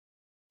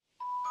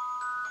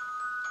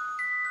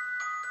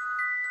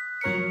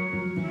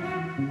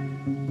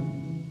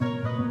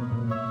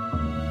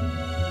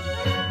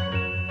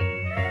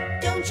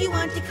Don't you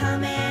want to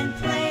come and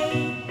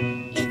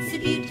play? It's a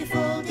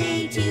beautiful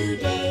day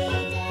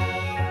today.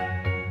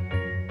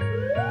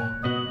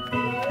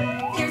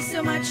 There's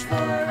so much for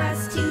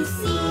us to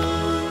see.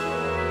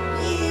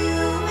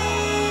 You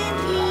and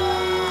me.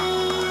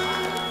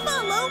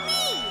 Follow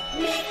me.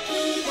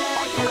 Mickey the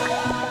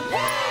dog.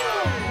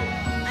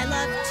 I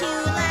love to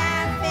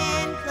laugh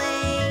and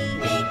play.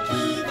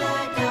 Mickey the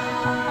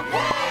dog.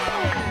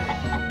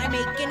 I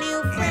make a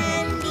new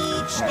friend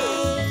each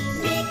day.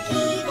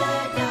 Mickey the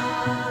dog.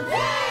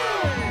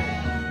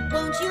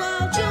 Won't you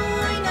all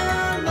join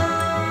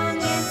along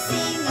and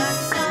sing a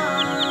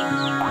song?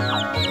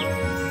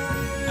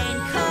 And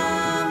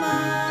come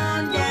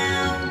on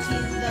down to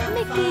the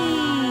Mickey!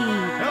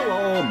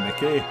 Hello,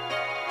 Mickey.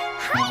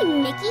 Hi,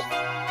 Mickey.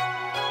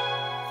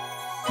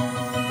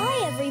 Hi,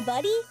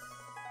 everybody.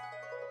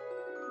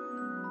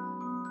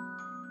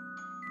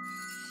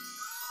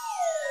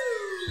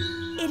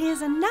 It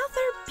is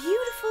another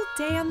beautiful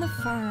day on the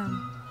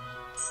farm.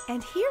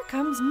 And here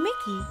comes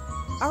Mickey,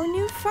 our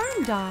new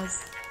farm dog.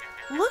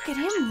 Look at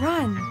him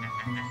run.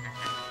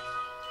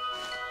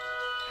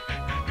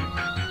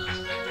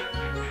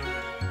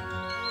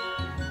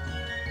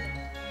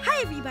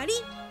 Hi, everybody.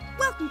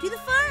 Welcome to the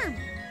farm.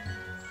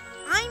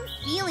 I'm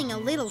feeling a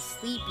little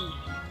sleepy.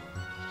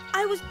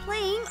 I was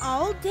playing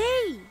all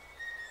day.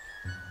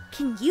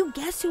 Can you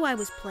guess who I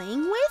was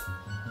playing with?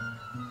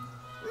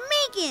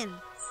 Megan.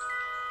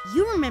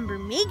 You remember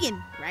Megan,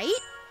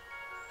 right?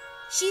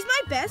 She's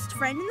my best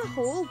friend in the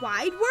whole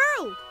wide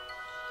world.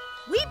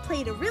 We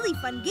played a really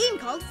fun game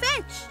called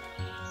Fetch.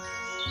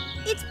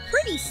 It's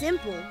pretty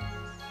simple.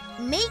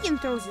 Megan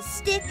throws a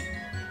stick,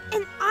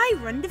 and I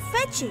run to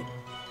fetch it.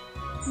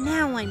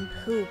 Now I'm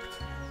pooped.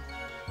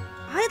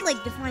 I'd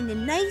like to find a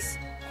nice,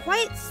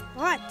 quiet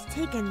spot to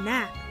take a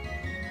nap.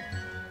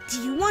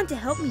 Do you want to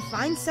help me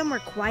find somewhere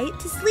quiet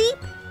to sleep?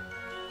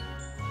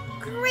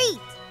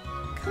 Great!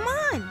 Come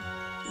on,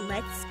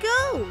 let's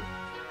go!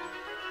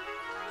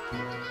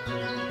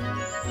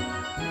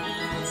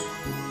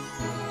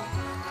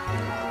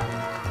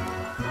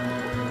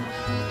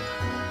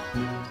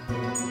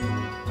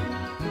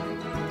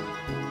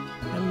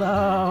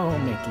 Hello,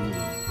 Mickey.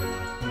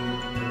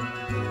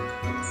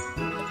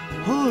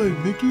 Hi,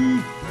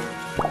 Mickey.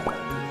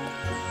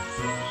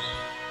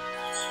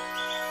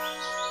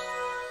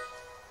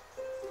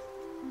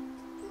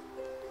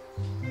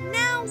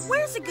 Now,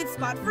 where's a good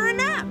spot for a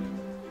nap?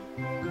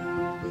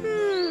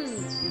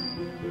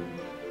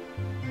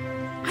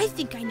 I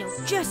think I know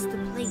just the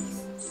place.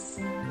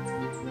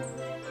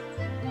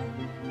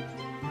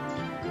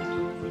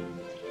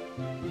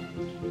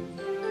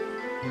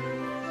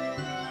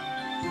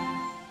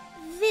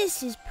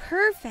 This is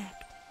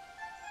perfect.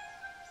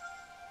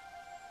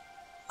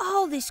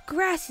 All this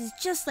grass is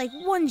just like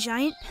one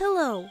giant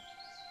pillow.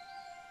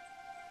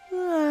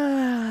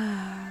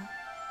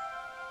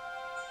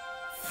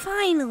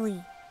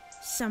 Finally,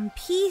 some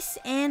peace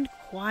and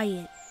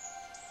quiet.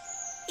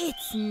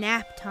 It's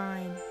nap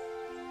time.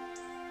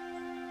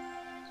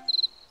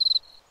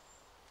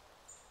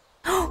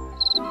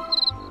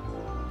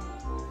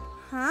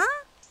 Huh?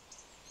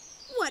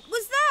 What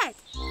was that?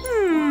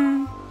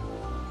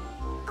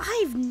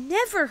 I've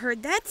never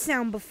heard that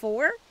sound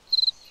before.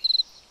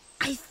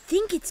 I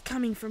think it's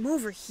coming from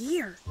over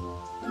here.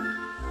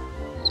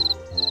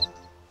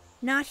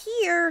 Not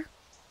here.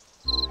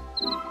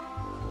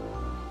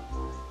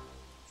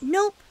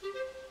 Nope.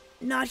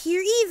 Not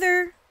here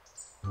either.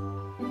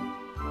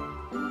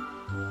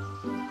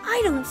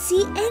 I don't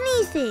see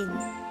anything.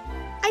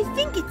 I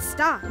think it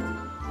stopped.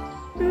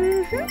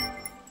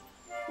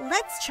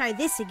 Let's try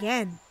this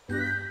again.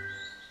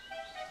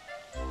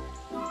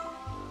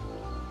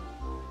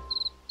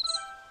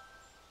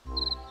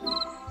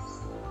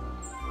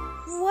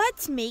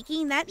 What's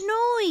making that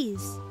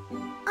noise?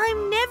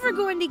 I'm never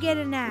going to get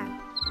a nap.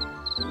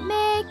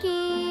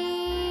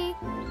 Mickey!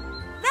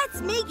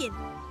 That's Megan.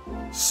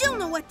 She'll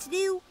know what to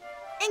do.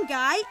 And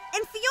Guy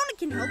and Fiona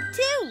can help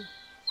too.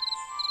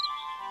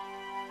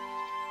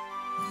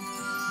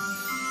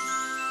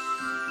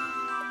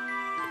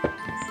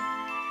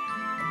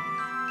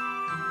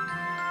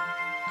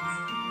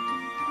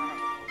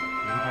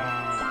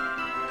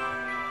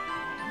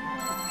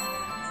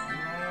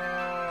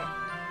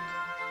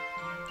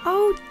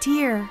 Oh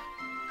dear.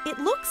 It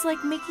looks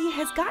like Mickey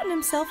has gotten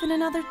himself in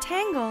another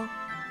tangle.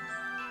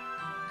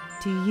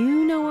 Do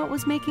you know what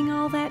was making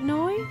all that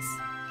noise?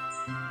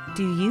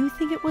 Do you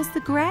think it was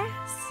the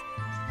grass?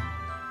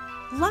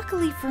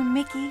 Luckily for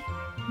Mickey,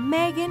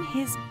 Megan,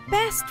 his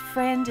best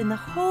friend in the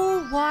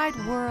whole wide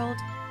world,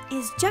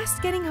 is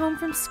just getting home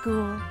from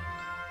school.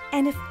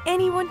 And if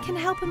anyone can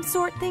help him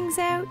sort things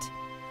out,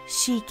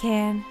 she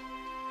can.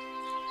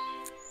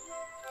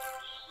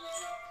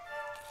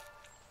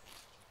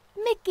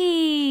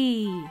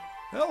 Mickey!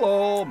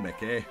 Hello,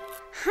 Mickey.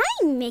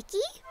 Hi,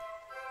 Mickey.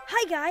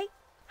 Hi, Guy.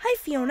 Hi,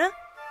 Fiona.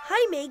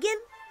 Hi, Megan.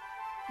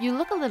 You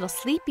look a little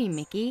sleepy,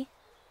 Mickey.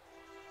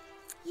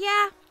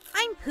 Yeah,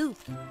 I'm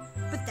pooped.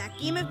 But that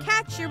game of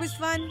catch sure was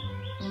fun.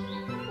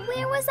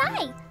 Where was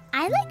I?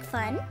 I like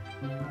fun.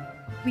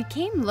 We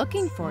came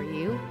looking for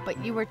you,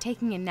 but you were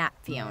taking a nap,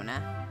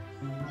 Fiona.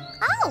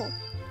 Oh,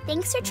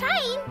 thanks for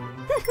trying.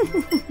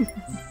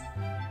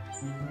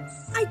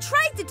 I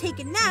tried to take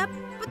a nap,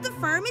 but the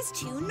farm is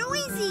too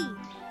noisy.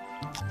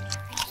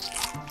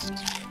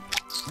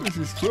 This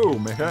is true,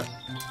 Mickey.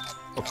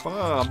 A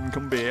farm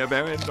can be a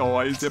very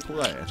noisy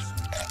place.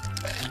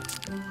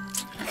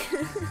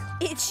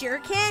 It sure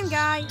can,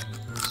 Guy.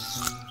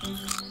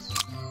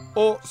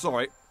 Oh,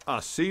 sorry. I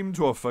seem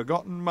to have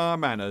forgotten my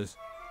manners.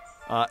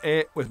 I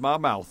ate with my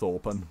mouth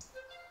open.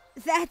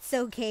 That's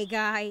okay,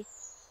 Guy.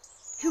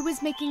 Who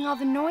was making all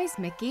the noise,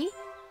 Mickey?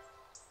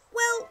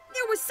 Well,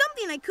 there was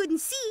something I couldn't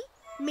see,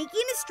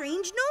 making a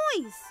strange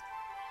noise.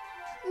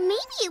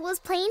 Maybe it was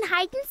playing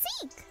hide and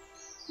seek.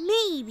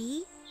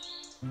 Maybe.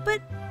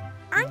 But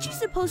aren't you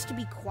supposed to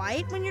be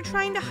quiet when you're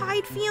trying to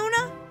hide,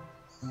 Fiona?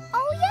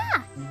 Oh,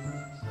 yeah.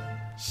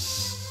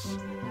 Shh.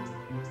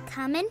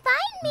 Come and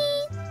find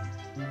me.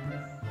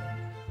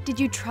 Did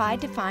you try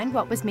to find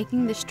what was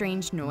making the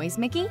strange noise,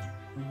 Mickey?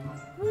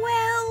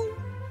 Well,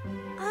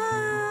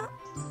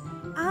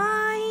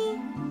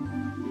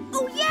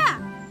 Oh, yeah,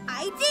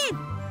 I did.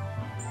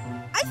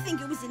 I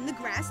think it was in the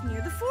grass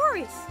near the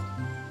forest.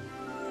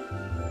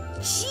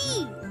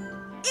 Gee,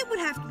 it would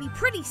have to be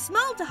pretty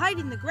small to hide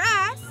in the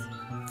grass.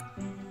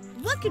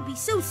 What could be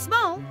so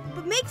small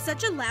but make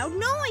such a loud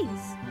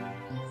noise?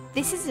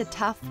 This is a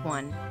tough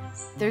one.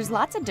 There's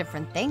lots of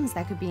different things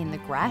that could be in the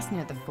grass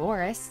near the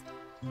forest.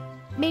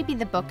 Maybe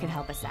the book could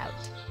help us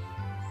out.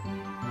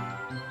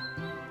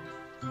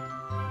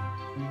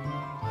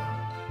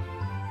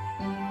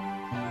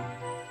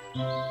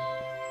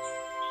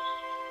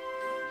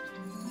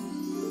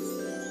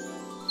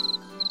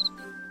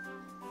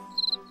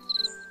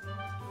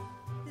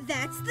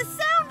 That's the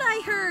sound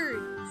I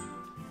heard.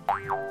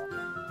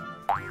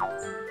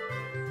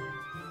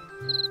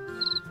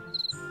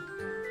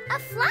 A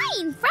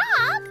flying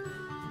frog?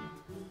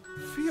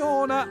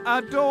 Fiona,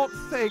 I don't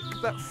think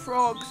that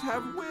frogs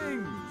have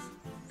wings.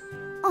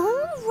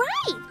 Oh,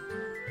 right.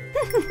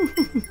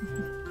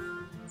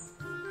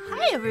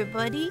 Hi,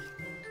 everybody.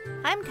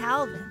 I'm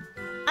Calvin.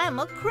 I'm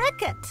a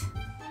cricket.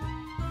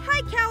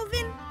 Hi,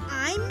 Calvin.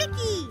 I'm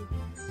Mickey.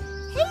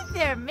 Hey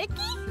there,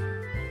 Mickey.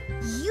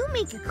 You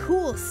make a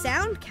cool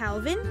sound,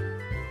 Calvin.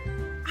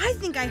 I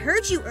think I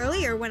heard you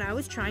earlier when I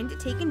was trying to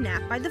take a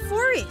nap by the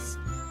forest.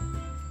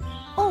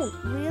 Oh,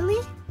 really?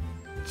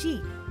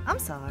 Gee, I'm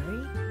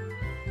sorry.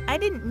 I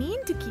didn't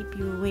mean to keep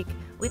you awake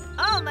with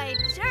all my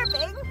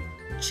chirping.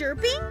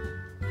 Chirping?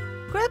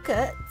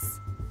 Crickets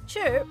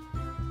chirp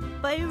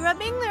by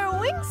rubbing their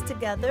wings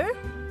together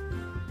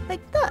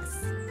like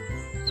this.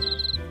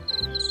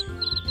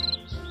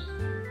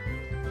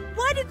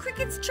 Why do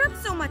crickets chirp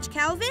so much,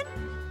 Calvin?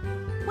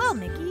 Well,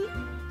 Mickey,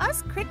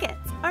 us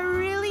crickets are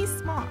really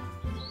small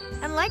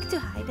and like to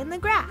hide in the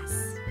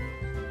grass.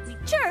 We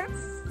chirp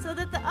so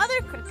that the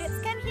other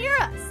crickets can hear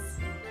us.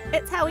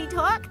 It's how we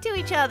talk to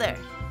each other.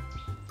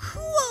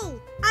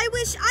 Cool! I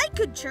wish I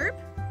could chirp.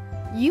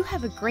 You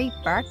have a great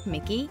bark,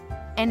 Mickey,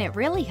 and it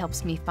really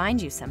helps me find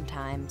you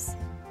sometimes.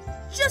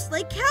 Just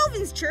like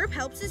Calvin's chirp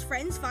helps his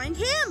friends find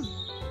him.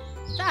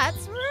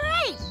 That's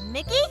right,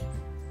 Mickey.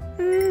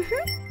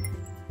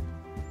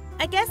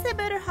 I guess I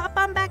better hop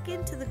on back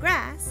into the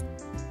grass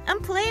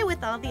and play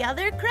with all the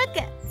other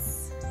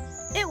crickets.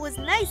 It was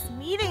nice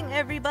meeting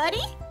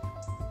everybody.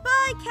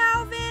 Bye,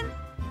 Calvin.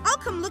 I'll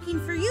come looking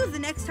for you the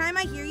next time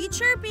I hear you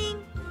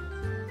chirping.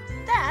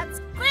 That's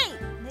great,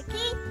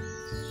 Mickey.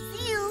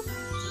 See you.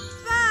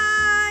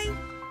 Bye.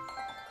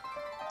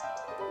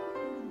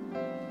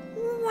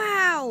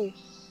 Wow.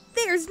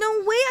 There's no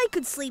way I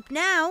could sleep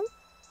now.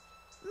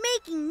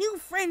 Making new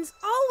friends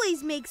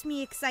always makes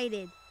me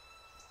excited.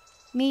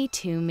 Me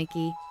too,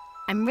 Mickey.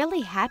 I'm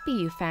really happy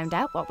you found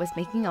out what was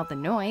making all the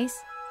noise.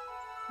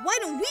 Why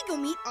don't we go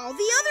meet all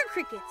the other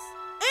crickets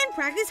and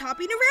practice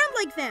hopping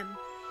around like them?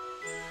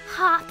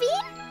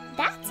 Hopping?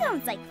 That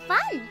sounds like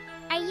fun.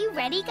 Are you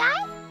ready,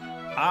 Guy?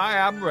 I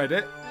am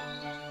ready.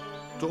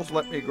 Just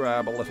let me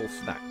grab a little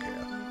snack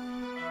here.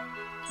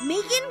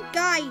 Megan,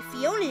 Guy,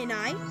 Fiona, and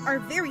I are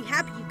very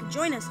happy you could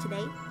join us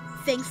today.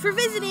 Thanks for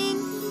visiting.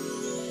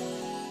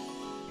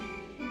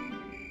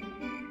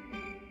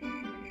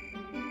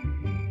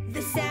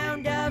 The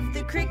sound of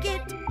the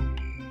cricket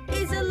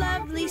is a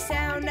lovely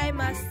sound, I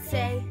must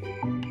say.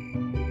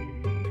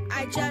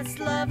 I just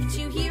love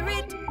to hear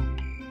it.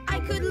 I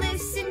could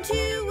listen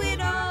to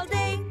it all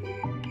day.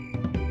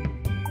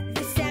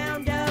 The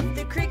sound of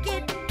the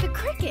cricket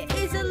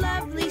is a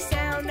lovely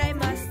sound, I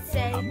must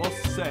say. I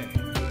must say.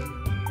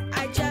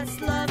 I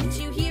just love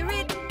to hear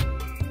it.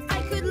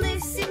 I could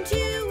listen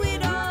to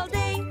it all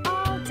day.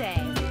 All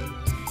day.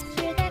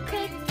 Hear that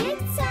cricket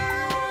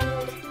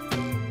sound.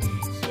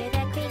 Hear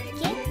that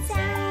cricket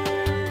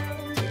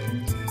sound.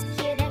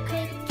 Hear that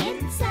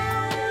cricket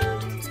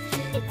sound.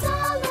 It's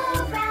all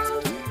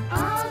around,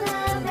 all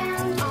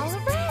around, all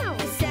around.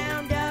 The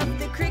sound of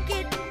the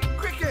cricket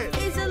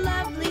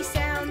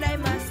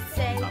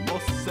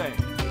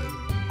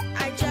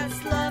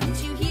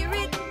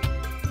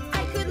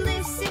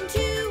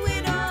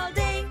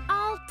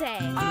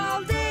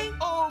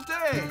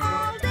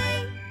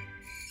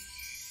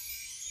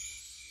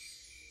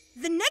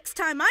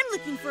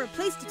looking for a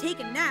place to take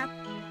a nap,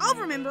 I'll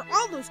remember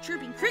all those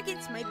chirping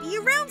crickets might be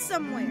around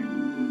somewhere.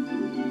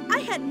 I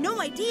had no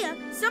idea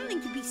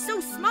something could be so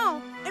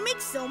small and make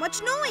so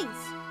much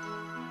noise.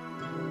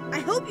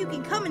 I hope you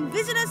can come and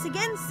visit us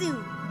again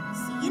soon.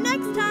 See you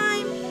next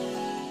time!